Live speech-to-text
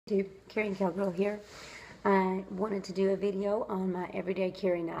YouTube, Carrie Cowgirl here. I wanted to do a video on my everyday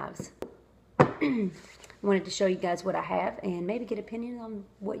carry knives. Wanted to show you guys what I have and maybe get opinion on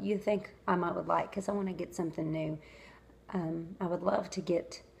what you think I might would like, because I want to get something new. I would love to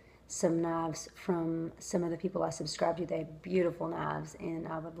get some knives from some of the people I subscribe to. They have beautiful knives, and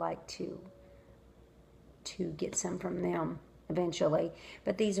I would like to get some from them eventually.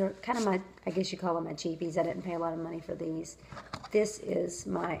 But these are kind of my, I guess you call them my cheapies. I didn't pay a lot of money for these. This is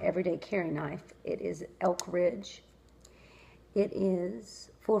my everyday carry knife. It is Elk Ridge. It is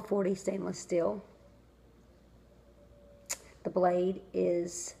 440 stainless steel. The blade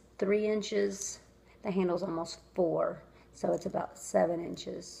is 3 inches. The handle's almost 4, so it's about 7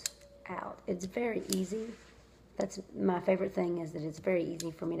 inches out. It's very easy. That's my favorite thing, is that it's very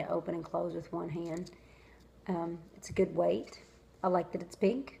easy for me to open and close with one hand. It's a good weight. I like that it's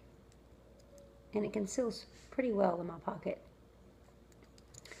pink, and it conceals pretty well in my pocket.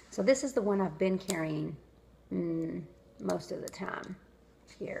 So this is the one I've been carrying most of the time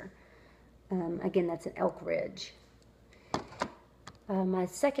here. Again, that's an Elk Ridge. My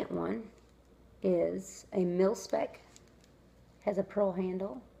second one is a Mil-Spec. Has a pearl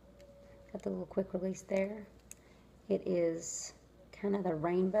handle. Got the little quick release there. It is kind of the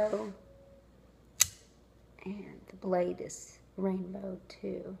rainbow, and the blade is rainbow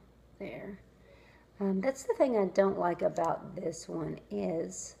too there. That's the thing I don't like about this one,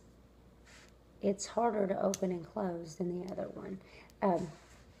 is it's harder to open and close than the other one.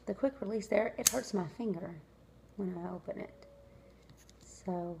 The quick release there, it hurts my finger when I open it.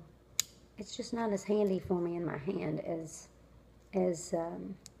 So it's just not as handy for me in my hand as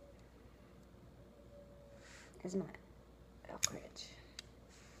my Elk Ridge.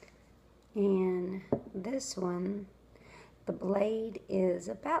 And this one, the blade is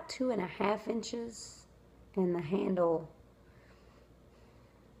about 2.5 inches, and the handle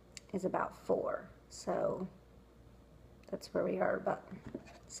is about 4. So that's where we are, about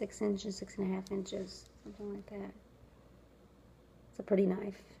 6 inches, 6.5 inches, something like that. It's a pretty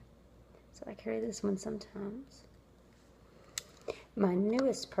knife. So I carry this one sometimes. My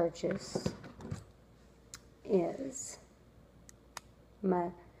newest purchase is my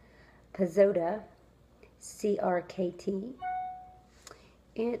Pazoda CRKT.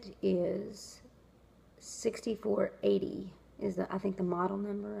 It is 6480 is I think the model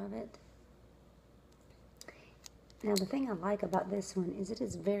number of it. Now the thing I like about this one is it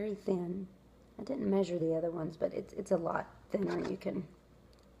is very thin. I didn't measure the other ones, but it's a lot thinner. You can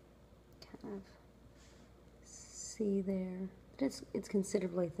kind of see there. But it's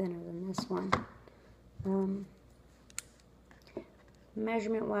considerably thinner than this one.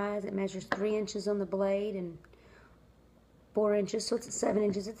 Measurement wise, it measures 3 inches on the blade and 4 inches, so it's at 7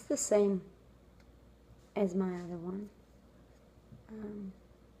 inches. It's the same as my other one.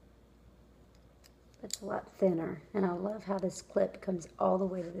 But it's a lot thinner, and I love how this clip comes all the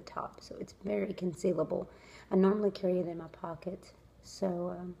way to the top, so it's very concealable. I normally carry it in my pocket,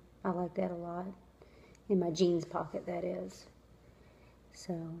 so I like that a lot. In my jeans pocket, that is.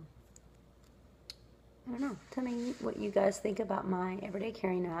 So I don't know. Tell me what you guys think about my everyday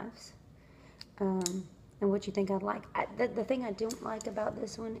carry knives, and what you think I'd like. The thing I don't like about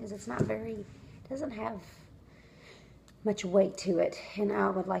this one is it doesn't have much weight to it, and I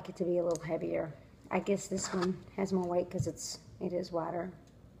would like it to be a little heavier. I guess this one has more weight because it is wider.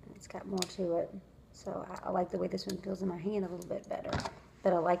 It's got more to it. So I like the way this one feels in my hand a little bit better,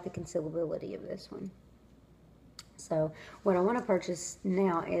 but I like the concealability of this one. So what I want to purchase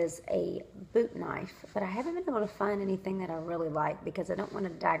now is a boot knife, but I haven't been able to find anything that I really like, because I don't want a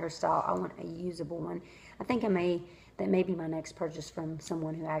dagger style. I want a usable one. I think that may be my next purchase from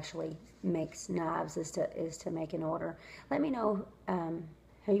someone who actually makes knives, is to make an order. Let me know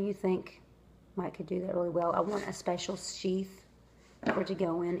who you think could do that really well. I want a special sheath for it to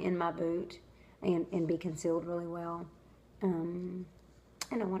go in my boot and be concealed really well. And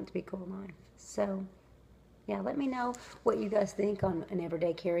I want it to be a cool knife. So yeah, let me know what you guys think on an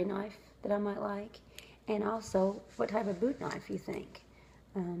everyday carry knife that I might like, and also what type of boot knife you think.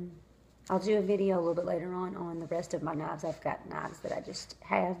 I'll do a video a little bit later on the rest of my knives. I've got knives that I just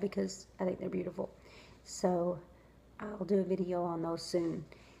have because I think they're beautiful. So I'll do a video on those soon.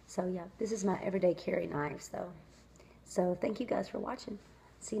 So yeah, this is my everyday carry knives though. So thank you guys for watching.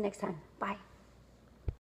 See you next time. Bye.